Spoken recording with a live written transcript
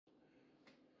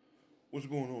What's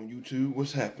going on, YouTube?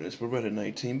 What's happening? It's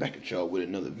Beretta19 back at y'all with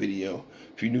another video.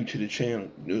 If you're new to the channel,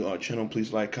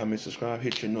 please like, comment, subscribe,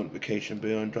 hit your notification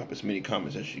bell, and drop as many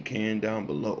comments as you can down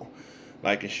below.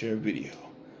 Like and share video.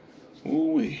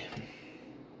 Ooh-wee.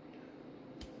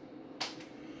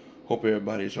 Hope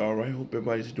everybody's alright. Hope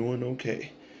everybody's doing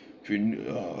okay. If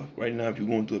you're right now, if you're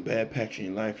going through a bad patch in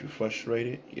your life, you're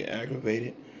frustrated, you're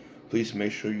aggravated, please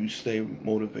make sure you stay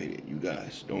motivated, you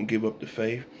guys. Don't give up the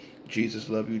faith. Jesus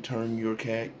loves you. Turn your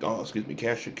cast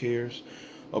your cares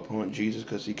upon Jesus,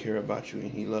 because he cares about you and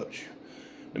he loves you.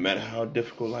 No matter how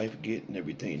difficult life gets and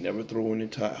everything, never throw in the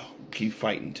towel. Keep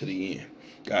fighting to the end.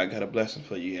 God got a blessing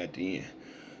for you at the end.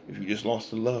 If you just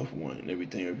lost a loved one and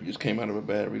everything, or if you just came out of a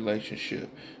bad relationship,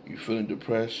 you feeling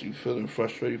depressed, you feeling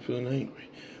frustrated, feeling angry,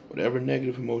 whatever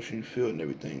negative emotion you feel and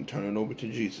everything, turn it over to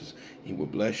Jesus. He will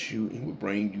bless you. He will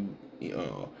bring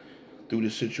you through the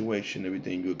situation.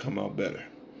 Everything, you'll come out better.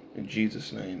 In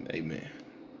Jesus' name, amen.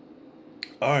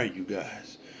 Alright, you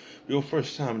guys. Your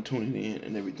first time tuning in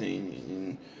and everything,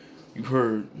 and you've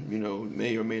heard,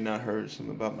 may or may not heard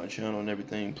something about my channel and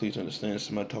everything. Please understand,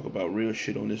 I talk about real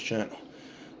shit on this channel.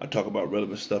 I talk about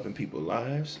relevant stuff in people's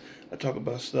lives. I talk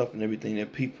about stuff and everything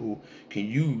that people can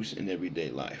use in everyday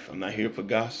life. I'm not here for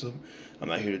gossip. I'm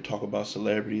not here to talk about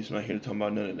celebrities. I'm not here to talk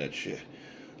about none of that shit.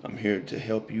 I'm here to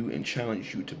help you and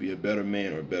challenge you to be a better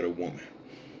man or a better woman.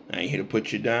 I ain't here to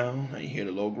put you down. I ain't here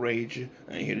to low grade you.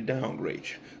 I ain't here to downgrade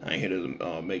you. I ain't here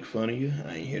to make fun of you.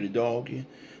 I ain't here to dog you.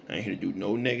 I ain't here to do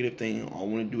no negative thing. All I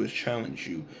want to do is challenge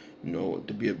you,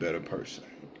 to be a better person.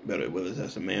 Better, whether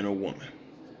that's a man or woman.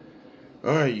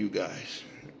 Alright, you guys.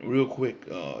 Real quick,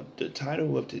 the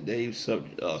title of today's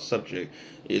subject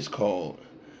is called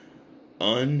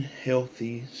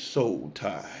Unhealthy Soul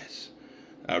Ties.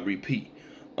 I repeat,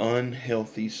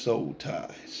 unhealthy soul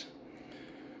ties.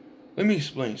 Let me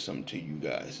explain something to you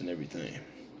guys and everything.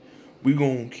 We're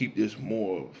going to keep this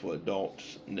more for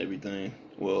adults and everything.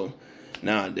 Well,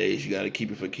 nowadays, you got to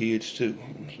keep it for kids too.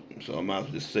 So I might as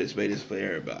well just say this for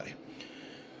everybody.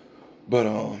 But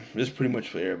it's pretty much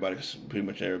for everybody. Cause pretty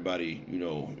much everybody,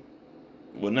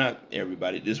 well, not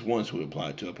everybody. This ones who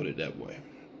apply to. I put it that way.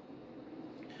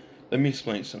 Let me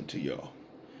explain something to y'all.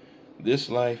 This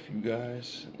life, you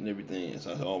guys, and everything, as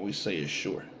I always say, is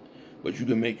short. But you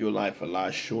can make your life a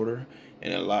lot shorter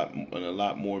and a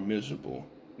lot more miserable,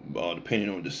 depending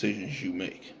on decisions you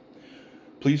make.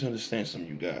 Please understand something,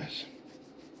 you guys.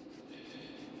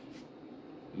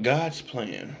 God's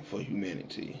plan for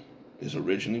humanity, his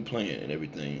originally planned and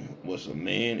everything, was a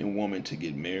man and woman to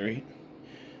get married,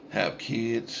 have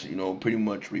kids, pretty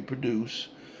much reproduce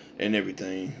and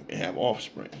everything, and have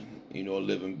offspring,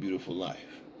 live a beautiful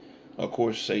life. Of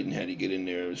course, Satan had to get in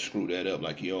there and screw that up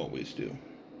like he always do.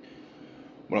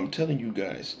 But I'm telling you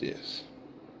guys this.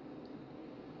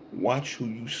 Watch who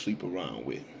you sleep around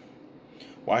with.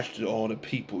 Watch all the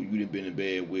people you done been in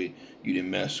bed with, you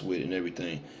done mess with and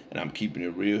everything. And I'm keeping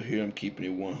it real here. I'm keeping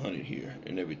it 100 here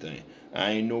and everything.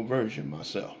 I ain't no virgin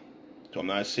myself. So I'm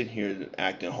not sitting here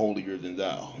acting holier than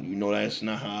thou. That's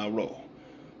not how I roll.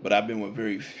 But I've been with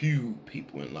very few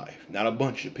people in life. Not a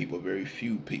bunch of people, very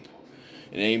few people.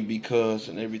 It ain't because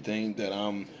and everything that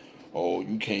I'm, oh,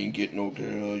 you can't get no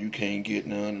girl, you can't get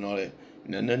none and all that.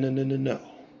 No.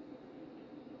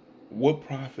 What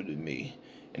profited me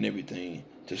and everything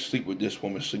to sleep with this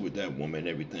woman, sleep with that woman and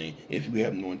everything, if you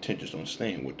have no intentions on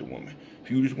staying with the woman?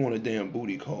 If you just want a damn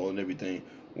booty call and everything,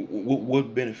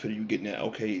 what benefit are you getting that?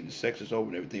 Okay, the sex is over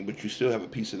and everything, but you still have a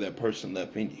piece of that person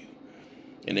left in you.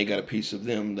 And they got a piece of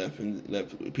them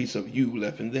a piece of you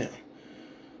left in them.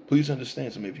 Please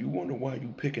understand something. If you wonder why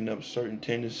you picking up certain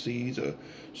tendencies or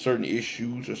certain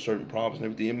issues or certain problems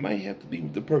and everything, it might have to be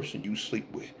with the person you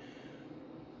sleep with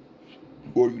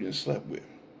or you didn't slept with.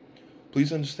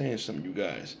 Please understand something, you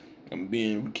guys.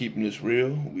 We're keeping this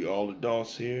real. We all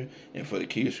adults here. And for the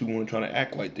kids who want to try to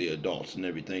act like they're adults and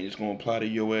everything, it's going to apply to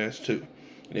your ass too.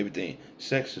 And everything.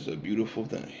 Sex is a beautiful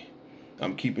thing.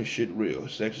 I'm keeping shit real.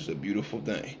 Sex is a beautiful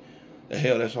thing. The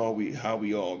hell, that's how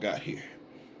we all got here.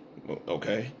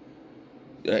 Okay?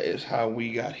 That is how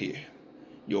we got here.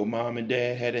 Your mom and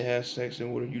dad had to have sex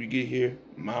in order for you to get here.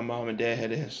 My mom and dad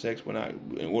had to have sex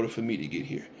in order for me to get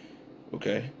here.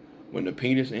 Okay? When the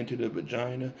penis entered the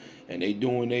vagina and they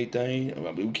doing their thing,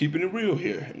 we're keeping it real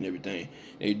here and everything.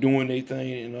 They doing their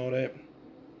thing and all that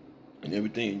and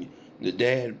everything. The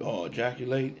dad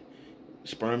ejaculate,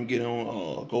 sperm get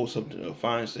on, goes up to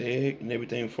finds the egg and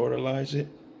everything, fertilize it.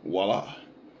 Voila.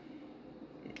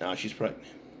 Now she's pregnant.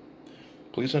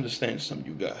 Please understand something,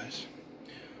 you guys.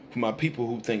 For my people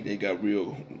who think they got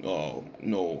real,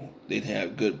 they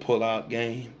have good pull-out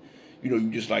game, You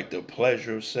just like the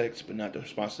pleasure of sex, but not the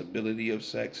responsibility of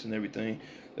sex and everything,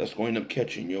 that's going to end up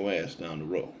catching your ass down the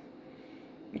road.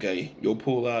 Okay, your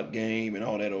pull-out game and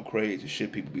all that old crazy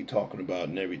shit people be talking about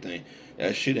and everything,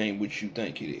 that shit ain't what you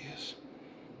think it is.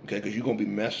 Okay, because you're going to be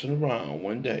messing around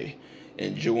one day,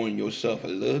 enjoying yourself a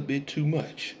little bit too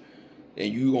much,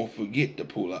 and you're going to forget to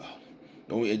pull out.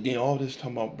 And then all this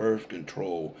talking about birth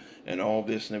control and all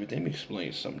this and everything, let me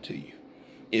explain something to you.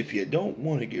 If you don't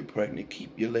want to get pregnant,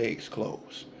 keep your legs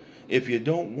closed. If you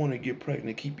don't want to get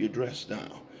pregnant, keep your dress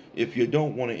down. If you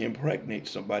don't want to impregnate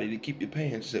somebody, to keep your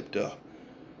pants zipped up.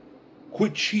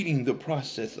 Quit cheating the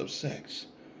process of sex.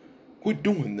 Quit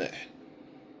doing that.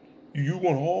 You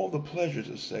want all the pleasures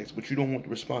of sex, but you don't want the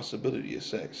responsibility of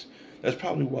sex. That's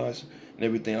probably why and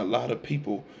everything. A lot of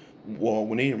people, well,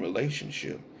 when they're in a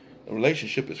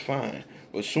relationship is fine,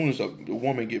 but as soon as the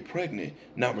woman get pregnant,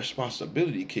 now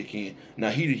responsibility kick in. Now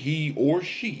he or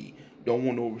she don't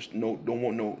want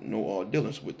no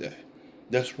dealings with that.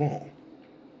 That's wrong.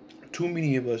 Too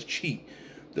many of us cheat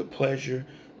the pleasure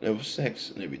of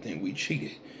sex and everything. We cheat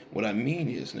it. What I mean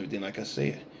is, and everything, like I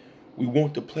said, we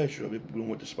want the pleasure of it, but we don't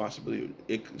want the responsibility.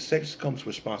 Sex comes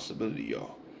with responsibility,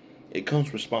 y'all. It comes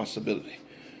with responsibility.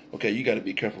 Okay, you got to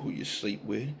be careful who you sleep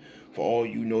with. For all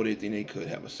you know, they could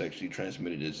have a sexually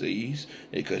transmitted disease.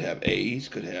 They could have AIDS,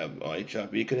 could have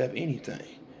HIV, could have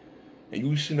anything. And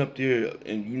you sitting up there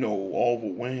and all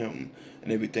overwhelmed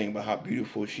and everything about how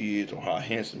beautiful she is or how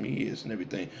handsome he is and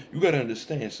everything. You got to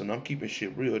understand something. I'm keeping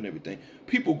shit real and everything.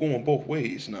 People going both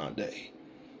ways nowadays.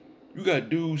 You got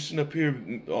dudes sitting up here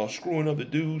screwing other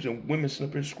dudes and women sitting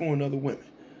up here screwing other women.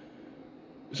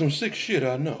 Some sick shit,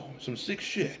 I know. Some sick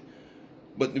shit.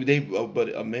 But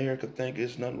America think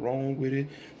there's nothing wrong with it.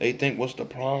 They think, what's the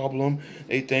problem?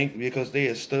 They think because they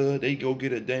a stud, they go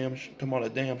get a damn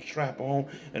strap on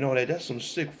and all that. That's some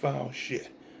sick, foul shit.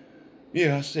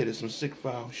 Yeah, I said it's some sick,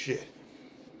 foul shit.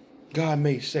 God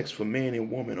made sex for man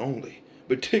and woman only,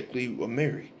 particularly when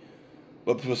married.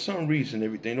 But for some reason,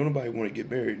 everything, nobody want to get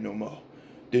married no more.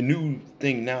 The new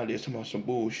thing nowadays, talking about some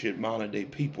bullshit, modern day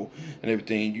people and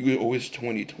everything. It's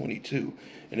 2022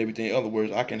 and everything. In other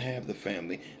words, I can have the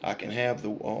family, I can have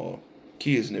the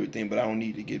kids and everything, but I don't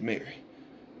need to get married.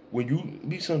 When you let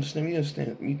me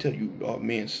tell you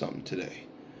men something today.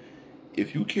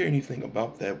 If you care anything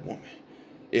about that woman,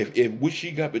 if what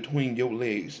she got between your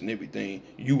legs and everything,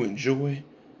 you enjoy,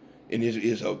 and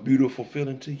is a beautiful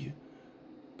feeling to you,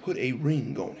 put a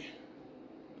ring on it.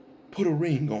 Put a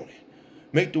ring on it.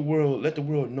 Let the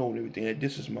world know everything, that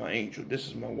this is my angel, this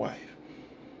is my wife.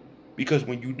 Because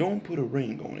when you don't put a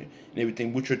ring on it and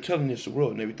everything, what you're telling this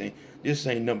world and everything, this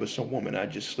ain't nothing but some woman I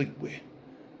just sleep with.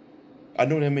 I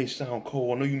know that may sound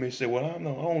cold. I know you may say, well, I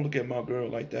don't look at my girl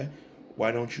like that.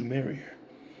 Why don't you marry her?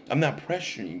 I'm not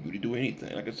pressuring you to do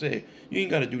anything. Like I said, you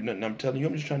ain't got to do nothing. I'm telling you,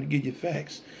 I'm just trying to give you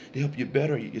facts to help you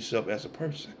better yourself as a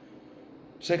person.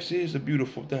 Sex is a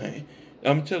beautiful thing.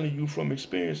 I'm telling you from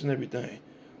experience and everything.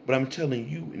 But I'm telling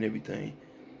you and everything,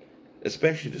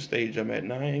 especially the stage I'm at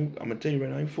now, I'm going to tell you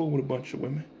right now, I ain't fooling with a bunch of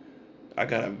women. I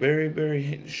got a very,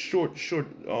 very short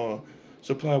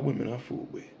supply of women I fool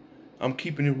with. I'm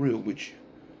keeping it real with you.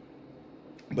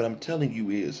 But I'm telling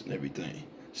you is and everything,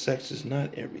 sex is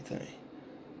not everything.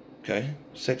 Okay?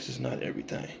 Sex is not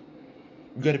everything.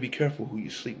 You got to be careful who you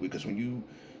sleep with, because when you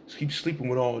keep sleeping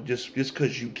with all just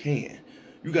because you can,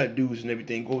 you got dudes and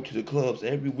everything go to the clubs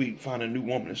every week, find a new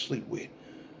woman to sleep with.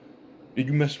 Did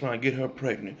you mess around, get her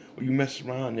pregnant, or you mess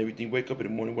around and everything, wake up in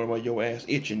the morning, what about your ass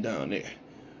itching down there?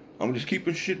 I'm just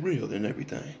keeping shit real and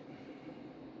everything.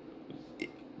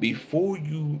 I'm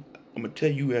going to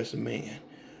tell you as a man,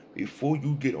 before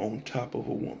you get on top of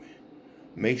a woman,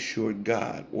 make sure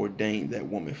God ordained that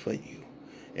woman for you.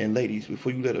 And ladies,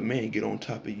 before you let a man get on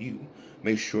top of you,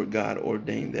 make sure God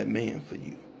ordained that man for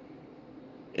you.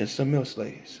 And something else,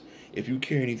 ladies. If you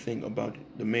care anything about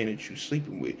the man that you're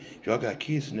sleeping with, if y'all got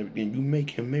kids and everything, you make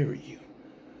him marry you.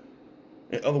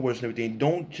 In other words and everything,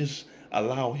 don't just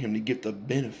allow him to get the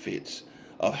benefits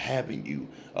of having you,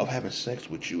 of having sex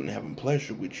with you and having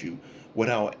pleasure with you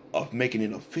without making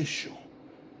it official.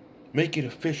 Make it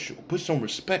official. Put some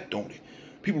respect on it.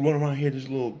 People run around here, this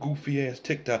little goofy ass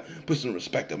TikTok, put some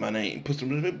respect on my name. Put some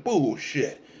respect.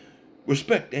 Bullshit.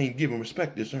 Respect ain't given,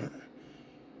 respect is earned.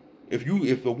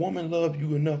 If a woman loves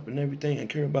you enough and everything and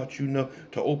care about you enough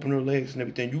to open her legs and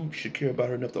everything, you should care about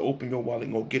her enough to open your wallet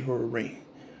and go get her a ring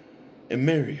and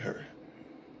marry her.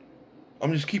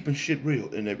 I'm just keeping shit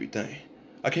real and everything.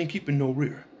 I can't keep it no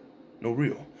real.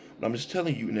 But I'm just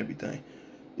telling you and everything.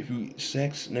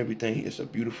 Sex and everything is a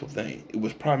beautiful thing. It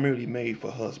was primarily made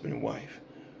for husband and wife.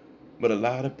 But a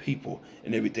lot of people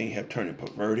and everything have turned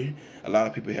perverted. A lot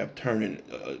of people have turned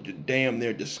damn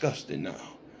near disgusting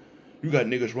now. You got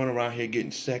niggas running around here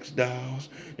getting sex dolls.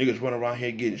 Niggas running around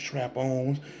here getting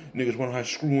strap-ons. Niggas running around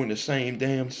screwing the same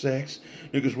damn sex.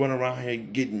 Niggas running around here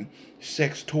getting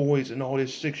sex toys and all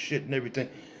this sick shit and everything.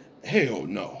 Hell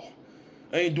no.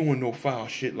 I ain't doing no foul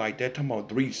shit like that. Talking about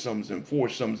threesomes and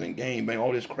foursomes and gangbang,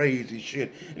 all this crazy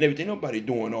shit and everything. Nobody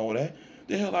doing all that.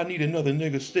 The hell I need another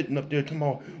nigga sitting up there talking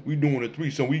about we doing a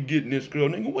threesome, we getting this girl.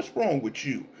 Nigga, what's wrong with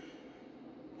you?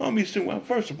 I mean, well,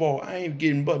 first of all, I ain't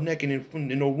getting butt naked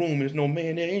in no room. There's no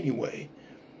man there anyway.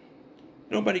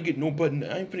 Nobody get no butt.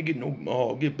 I ain't finna get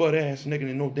no get butt ass naked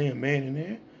and no damn man in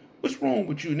there. What's wrong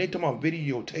with you? And they talking about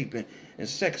videotaping and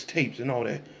sex tapes and all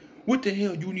that. What the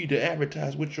hell you need to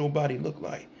advertise what your body look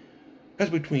like?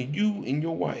 That's between you and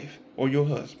your wife or your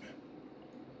husband.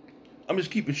 I'm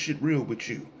just keeping shit real with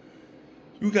you.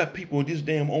 You got people with this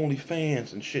damn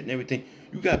OnlyFans and shit and everything.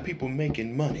 You got people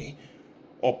making money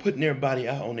or putting their body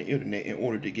out on the internet in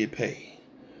order to get paid.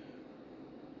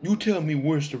 You tell me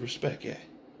where's the respect at?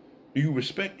 Do you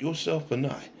respect yourself or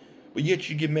not? But yet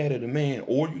you get mad at a man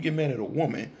or you get mad at a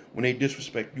woman when they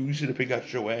disrespect you. You sit up and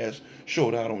got your ass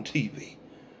showed out on TV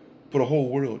for the whole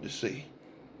world to see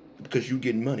because you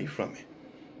getting money from it.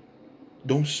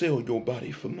 Don't sell your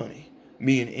body for money,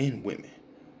 men and women.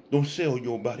 Don't sell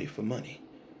your body for money.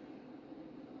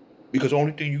 Because the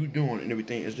only thing you doing and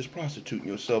everything is just prostituting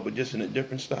yourself, but just in a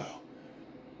different style.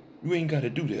 You ain't got to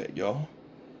do that, y'all.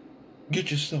 Get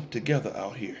yourself together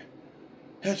out here.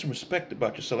 Have some respect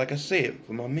about yourself. Like I said,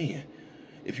 for my men,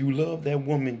 if you love that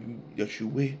woman that you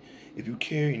with, if you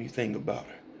care anything about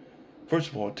her, first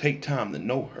of all, take time to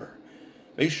know her.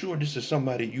 Make sure this is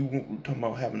somebody you want, talking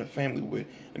about having a family with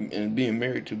and being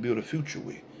married to build a future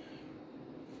with.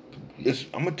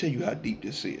 I'm going to tell you how deep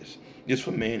this is. It's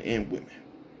for men and women.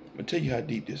 I'm going to tell you how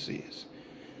deep this is.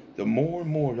 The more and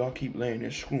more y'all keep laying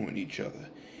there screwing each other,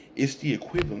 it's the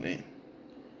equivalent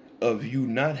of you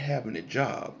not having a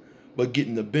job, but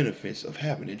getting the benefits of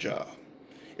having a job.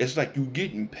 It's like you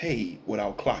getting paid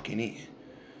without clocking in.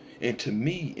 And to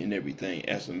me and everything,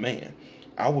 as a man,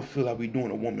 I would feel I'd be doing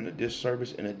a woman a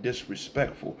disservice and a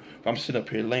disrespectful if I'm sitting up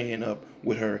here laying up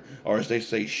with her, or as they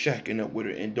say, shacking up with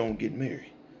her and don't get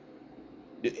married.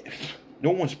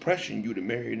 No one's pressuring you to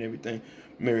marry and everything,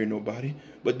 marry nobody.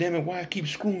 But damn it, why keep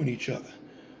screwing each other?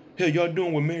 Hell, y'all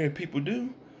doing what married people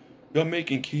do. Y'all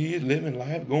making kids, living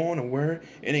life, going to work,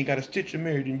 and ain't got a stitch of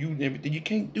married and you and everything. You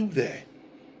can't do that.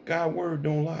 God's word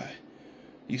don't lie.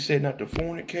 He said not to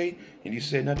fornicate, and he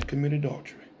said not to commit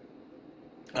adultery.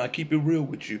 I keep it real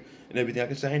with you and everything.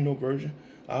 Like I said, I ain't no virgin.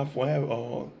 I've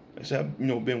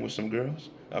been with some girls.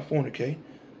 I fornicate.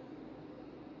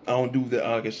 I don't do that.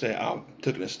 Like I said, I've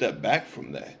taken a step back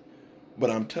from that. But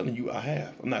I'm telling you, I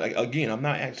have. I'm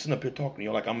not sitting up here talking to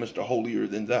you like I'm Mr. Holier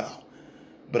than thou.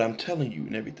 But I'm telling you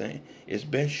and everything, it's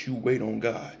best you wait on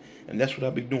God. And that's what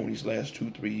I've been doing these last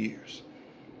 2-3 years.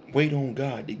 Wait on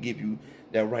God to give you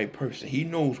that right person. He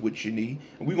knows what you need.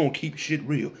 And we're going to keep shit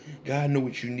real. God knows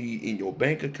what you need in your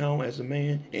bank account as a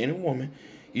man and a woman.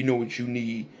 He knows what you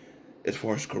need as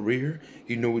far as career.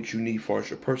 He knows what you need as far as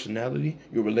your personality,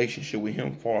 your relationship with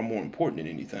him, far more important than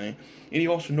anything. And he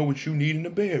also knows what you need in the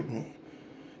bedroom.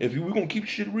 We're going to keep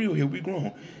shit real here, we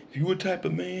grown. If you a type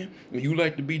of man and you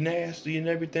like to be nasty and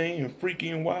everything and freaky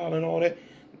and wild and all that,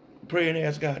 pray and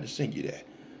ask God to send you that.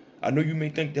 I know you may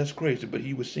think that's crazy, but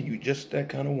he will send you just that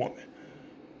kind of woman.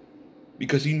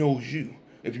 Because he knows you.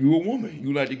 If you're a woman,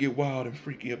 you like to get wild and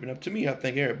freaky up and up. To me, I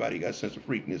think everybody got a sense of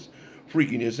freakiness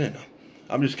in them.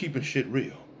 I'm just keeping shit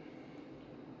real.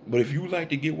 But if you like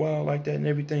to get wild like that and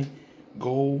everything,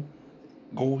 go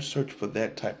search for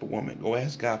that type of woman. Go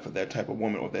ask God for that type of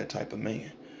woman or that type of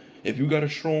man. If you got a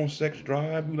strong sex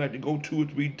drive, you like to go 2 or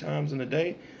 3 times in a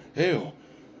day, hell,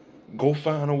 go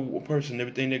find a person,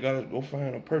 everything they got to go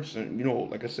find a person.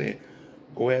 Like I said,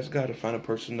 go ask God to find a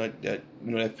person that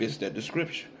that fits that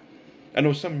description. I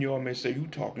know some of y'all may say, you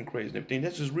talking crazy and everything.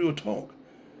 That's just real talk.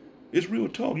 It's real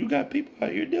talk. You got people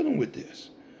out here dealing with this.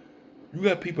 You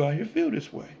got people out here feel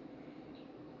this way.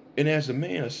 And as a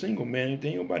man, a single man,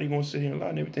 anything, nobody gonna sit here and lie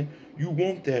and everything. You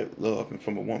want that love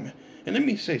from a woman. And let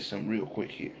me say something real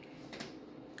quick here.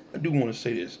 I do want to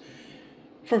say this.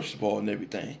 First of all, and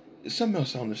everything, there's something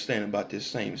else I understand about this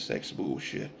same-sex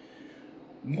bullshit.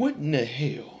 What in the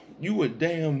hell? You a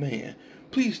damn man.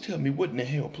 Please tell me what in the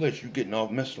hell pleasure you getting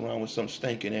off messing around with some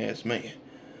stinking ass man.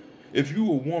 If you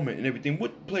a woman and everything,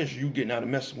 what pleasure you getting out of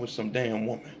messing with some damn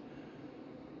woman?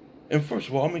 And first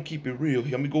of all, I'm going to keep it real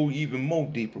here. I'm going to go even more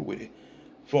deeper with it.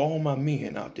 For all my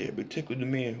men out there, particularly the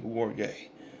men who are gay.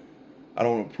 I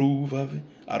don't approve of it.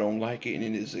 I don't like it. And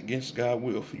it is against God's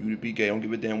will for you to be gay. I don't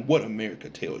give a damn what America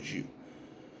tells you.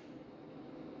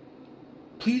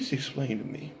 Please explain to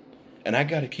me. And I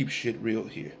got to keep shit real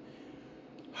here.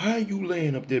 How are you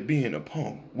laying up there being a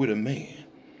punk with a man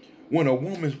when a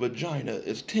woman's vagina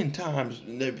is 10 times,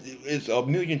 it's a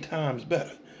million times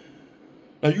better?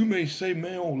 Now you may say,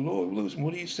 man, oh Lord, listen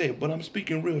what he said, but I'm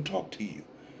speaking real talk to you.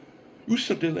 You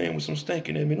sit there laying with some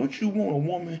stinking at me. Don't you want a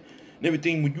woman and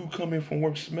everything when you come in from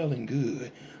work smelling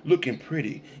good, looking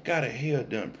pretty, got her hair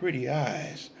done, pretty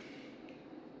eyes?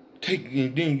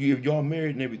 And then if y'all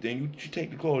married and everything, you take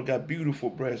the clothes, got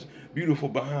beautiful breasts, beautiful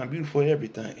behind, beautiful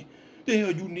everything. The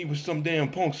hell you need with some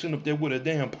damn punk sitting up there with a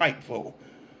damn pipe for?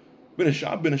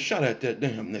 I've been a shot at that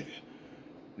damn nigga.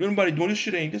 Nobody doing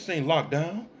this ain't locked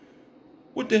down.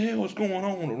 What the hell is going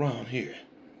on around here?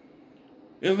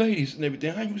 And ladies and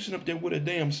everything, how you sitting up there with a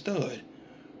damn stud?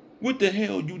 What the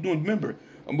hell you doing? Remember,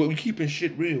 we're keeping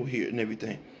shit real here and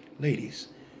everything. Ladies,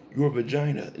 your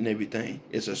vagina and everything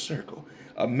is a circle.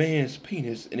 A man's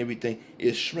penis and everything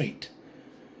is straight.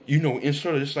 You know,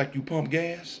 insert it just like you pump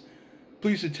gas.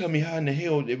 Please tell me how in the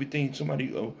hell everything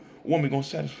a woman gonna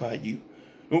satisfy you.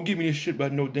 Don't give me this shit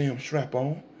about no damn strap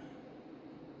on.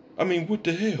 I mean, what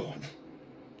the hell?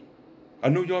 I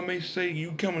know y'all may say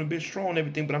you coming a bit strong and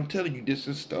everything, but I'm telling you, this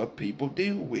is stuff people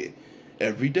deal with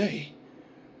every day.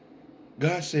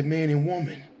 God said man and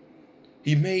woman.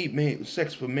 He made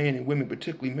sex for man and women,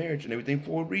 particularly marriage and everything,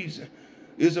 for a reason.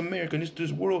 It's America, and it's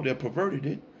this world that perverted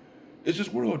it. It's this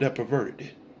world that perverted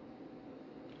it.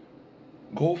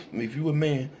 If you a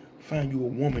man, find you a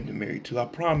woman to marry to. I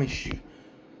promise you,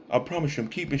 I'm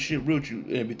keeping shit real with you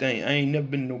and everything. I ain't never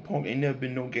been no punk, ain't never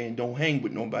been no gay, and don't hang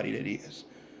with nobody that is.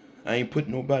 I ain't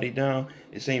putting nobody down.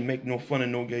 This ain't making no fun of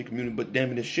no gay community, but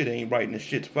damn it, this shit ain't right and this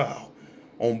shit's foul.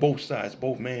 On both sides,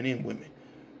 both men and women.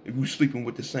 If you sleeping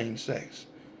with the same sex.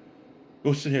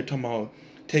 Go sit here talking about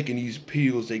taking these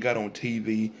pills they got on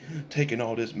TV, taking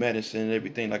all this medicine and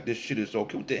everything like this shit is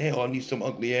okay. What the hell I need some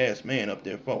ugly ass man up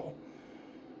there for?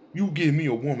 You give me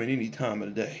a woman any time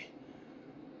of the day.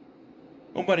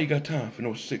 Nobody got time for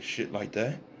no sick shit like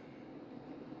that.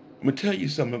 I'm going to tell you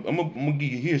something. I'm gonna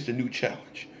give you, here's the new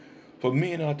challenge. For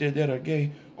men out there that are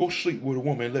gay, go sleep with a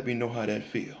woman and let me know how that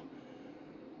feel.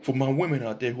 For my women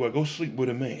out there who are, go sleep with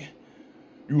a man.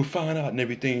 You will find out and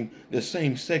everything, the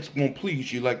same sex won't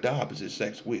please you like the opposite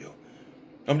sex will.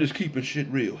 I'm just keeping shit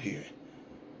real here.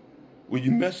 When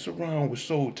you mess around with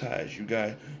soul ties, you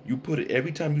guys, you put it,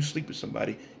 every time you sleep with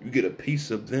somebody, you get a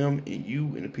piece of them in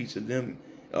you and a piece of them,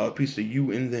 a piece of you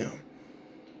in them.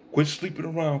 Quit sleeping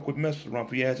around, quit messing around.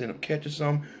 If you guys end up catching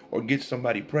some or get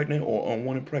somebody pregnant or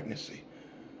unwanted pregnancy.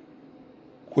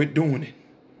 Quit doing it.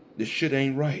 This shit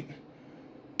ain't right.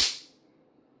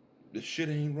 This shit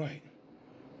ain't right.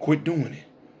 Quit doing it.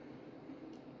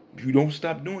 If you don't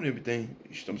stop doing everything,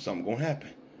 something gonna happen.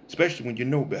 Especially when you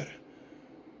know better.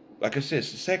 Like I said,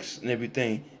 sex and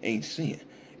everything ain't sin.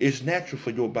 It's natural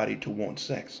for your body to want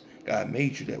sex. God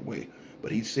made you that way.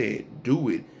 But he said, do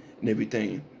it and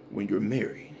everything when you're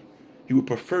married. He would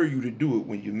prefer you to do it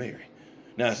when you're married.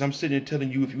 Now, as I'm sitting there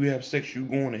telling you, if you have sex, you're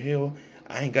going to hell,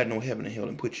 I ain't got no heaven and hell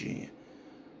to put you in.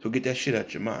 So get that shit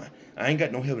out your mind. I ain't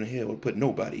got no heaven and hell to put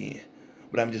nobody in.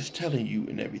 But I'm just telling you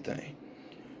and everything.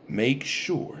 Make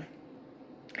sure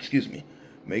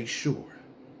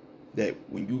that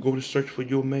when you go to search for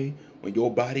your mate, when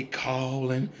your body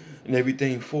calling and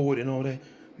everything forward and all that,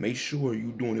 make sure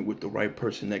you're doing it with the right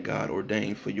person that God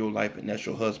ordained for your life, and that's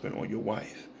your husband or your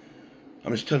wife.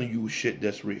 I'm just telling you shit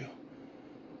that's real.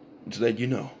 Just let you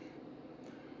know.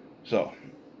 So,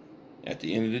 at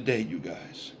the end of the day, you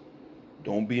guys,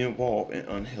 don't be involved in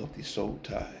unhealthy soul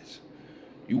ties.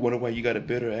 You wonder why you got a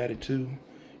bitter attitude?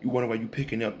 You wonder why you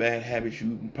picking up bad habits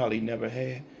you probably never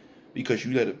had? Because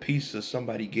you let a piece of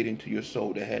somebody get into your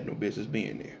soul that had no business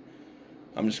being there.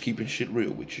 I'm just keeping shit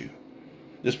real with you.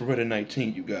 This Beretta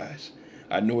 19, you guys.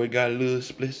 I know it got a little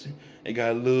explicit. It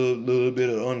got a little bit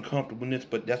of uncomfortableness,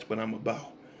 but that's what I'm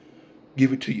about.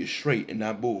 Give it to you straight and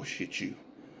not bullshit you.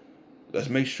 Let's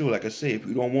make sure, like I said, if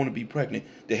you don't want to be pregnant,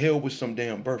 the hell with some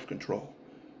damn birth control.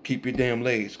 Keep your damn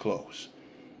legs closed.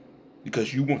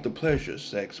 Because you want the pleasure of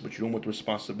sex, but you don't want the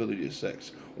responsibility of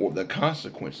sex or the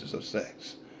consequences of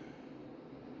sex.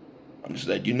 I'm just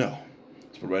letting you know.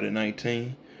 It's Beretta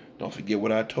 19. Don't forget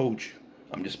what I told you.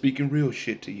 I'm just speaking real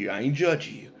shit to you. I ain't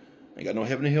judging you. I ain't got no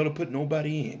heaven and hell to put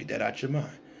nobody in. Get that out your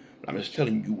mind. But I'm just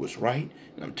telling you what's right,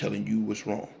 and I'm telling you what's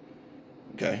wrong.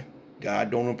 Okay?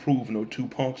 God don't approve no two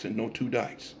punks and no two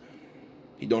dykes.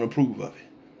 He don't approve of it.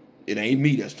 It ain't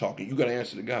me that's talking. You got to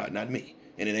answer to God, not me.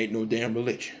 And it ain't no damn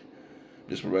religion.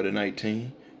 This Beretta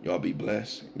 19. Y'all be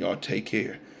blessed. Y'all take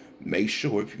care. Make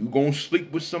sure if you gonna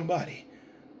sleep with somebody,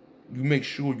 you make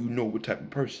sure you know what type of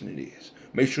person it is.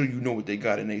 Make sure you know what they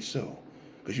got in their soul.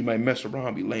 Because you might mess around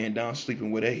and be laying down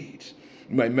sleeping with AIDS.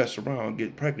 You might mess around and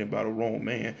get pregnant by the wrong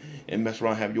man and mess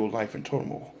around and have your life in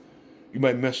turmoil. You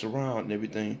might mess around and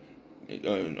everything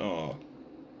and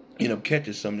end up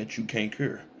catching something that you can't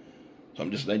cure. So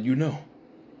I'm just letting you know.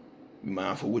 Be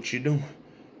mindful of what you're doing.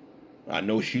 I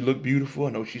know she look beautiful. I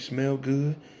know she smell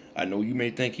good. I know you may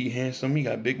think he handsome. He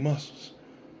got big muscles.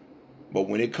 But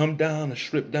when it come down and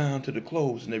strip down to the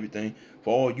clothes and everything,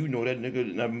 for all you know, that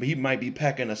nigga, he might be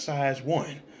packing a size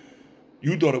 1.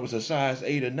 You thought it was a size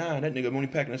 8 or 9. That nigga only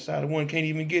packing a size 1, can't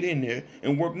even get in there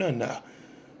and work nothing now.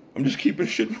 I'm just keeping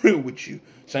shit real with you.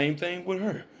 Same thing with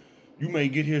her. You may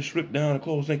get here, strip down the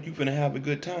clothes, think you finna have a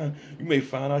good time. You may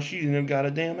find out she didn't got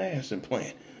a damn ass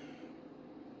implant.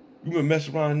 You may mess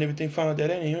around and everything, find out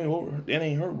that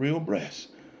ain't her real breast.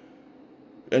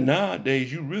 And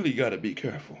nowadays, you really gotta be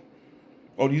careful.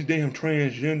 All these damn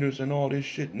transgenders and all this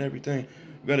shit and everything,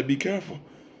 you gotta be careful.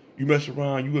 You mess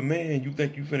around, you a man, you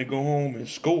think you finna go home and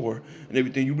score and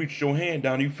everything. You reach your hand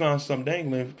down, you find something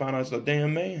dangling, find out it's a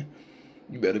damn man.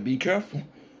 You better be careful.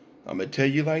 I'm gonna tell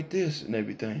you like this and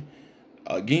everything.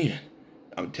 Again,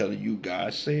 I'm telling you,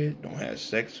 God said, don't have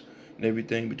sex and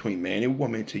everything between man and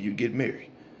woman until you get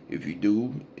married. If you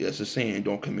do, it's a saying,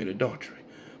 don't commit adultery.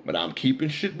 But I'm keeping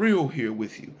shit real here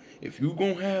with you. If you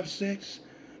gonna have sex,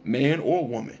 man or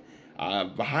woman, I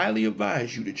highly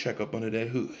advise you to check up under that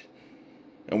hood.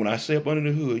 And when I say up under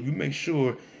the hood, you make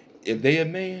sure, if they a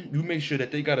man, you make sure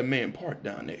that they got a man part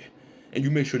down there. And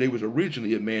you make sure they was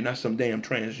originally a man, not some damn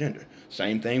transgender.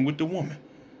 Same thing with the woman.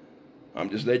 I'm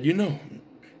just letting you know.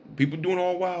 People doing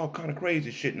all wild kind of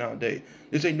crazy shit nowadays.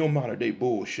 This ain't no modern day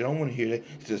bullshit. I don't want to hear that.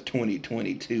 It says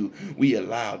 2022. We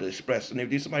allowed to express. And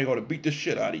if somebody ought to beat the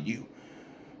shit out of you.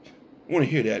 I want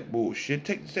to hear that bullshit.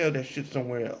 Tell that shit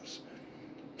somewhere else.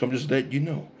 So I'm just letting you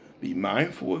know. Be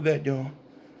mindful of that, y'all.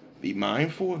 Be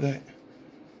mindful of that.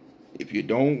 If you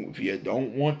don't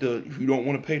want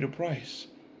to pay the price,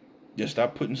 just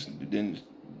stop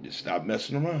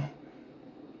messing around.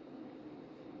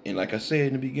 And like I said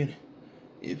in the beginning,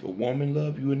 if a woman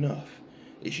love you enough,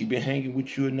 if she been hanging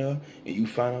with you enough, and you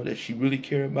find out that she really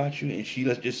care about you, and she,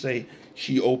 let's just say,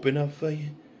 she open up for you,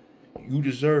 you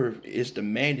deserve, it's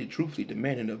demanded, truthfully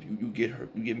demanding of you, you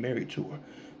get married to her.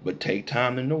 But take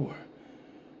time to know her.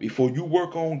 Before you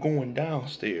work on going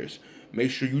downstairs,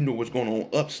 make sure you know what's going on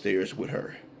upstairs with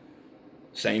her.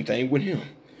 Same thing with him.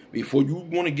 Before you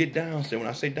want to get downstairs, when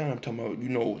I say down, I'm talking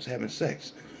about, it's having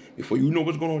sex. Before you know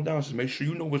what's going on downstairs, make sure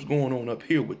you know what's going on up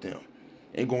here with them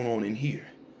and going on in here.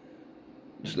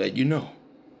 Just let you know.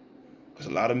 Because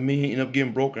a lot of men end up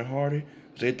getting brokenhearted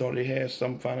because they thought they had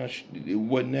something, find out it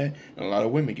wasn't that. And a lot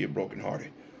of women get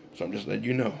brokenhearted. So I'm just letting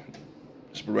you know.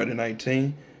 It's Beretta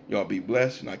 19. Y'all be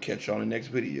blessed, and I'll catch y'all in the next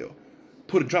video.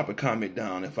 Drop a comment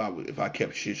down if I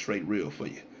kept shit straight real for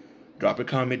you. Drop a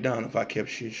comment down if I kept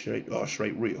shit straight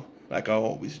real, like I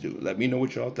always do. Let me know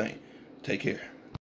what y'all think. Take care.